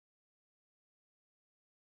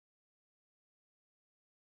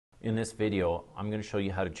In this video, I'm going to show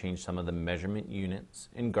you how to change some of the measurement units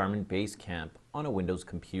in Garmin BaseCamp on a Windows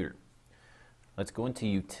computer. Let's go into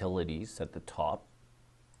Utilities at the top,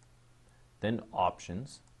 then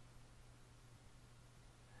Options.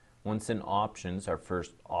 Once in Options, our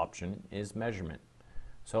first option is Measurement.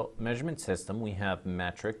 So measurement system, we have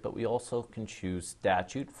metric, but we also can choose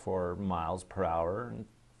statute for miles per hour and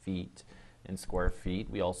feet and square feet.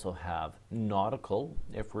 We also have nautical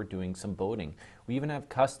if we're doing some boating. We even have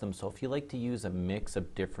custom, so if you like to use a mix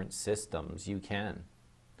of different systems, you can.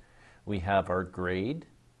 We have our grade.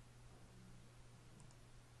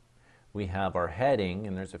 We have our heading,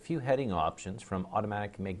 and there's a few heading options from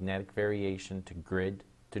automatic magnetic variation to grid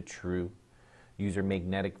to true, user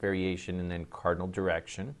magnetic variation, and then cardinal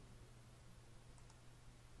direction.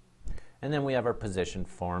 And then we have our position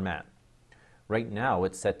format. Right now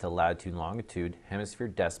it's set to latitude, longitude, hemisphere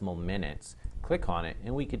decimal minutes. Click on it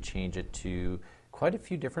and we could change it to quite a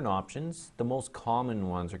few different options. The most common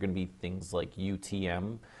ones are going to be things like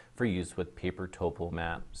UTM for use with paper topo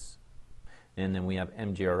maps. And then we have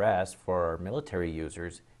MGRS for our military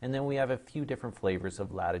users. And then we have a few different flavors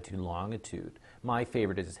of latitude, longitude. My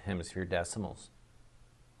favorite is hemisphere decimals.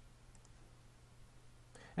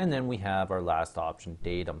 And then we have our last option,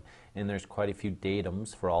 datum. And there's quite a few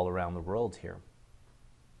datums for all around the world here.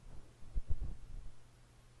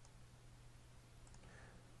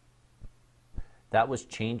 That was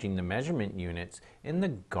changing the measurement units in the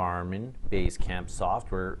Garmin BaseCamp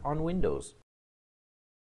software on Windows.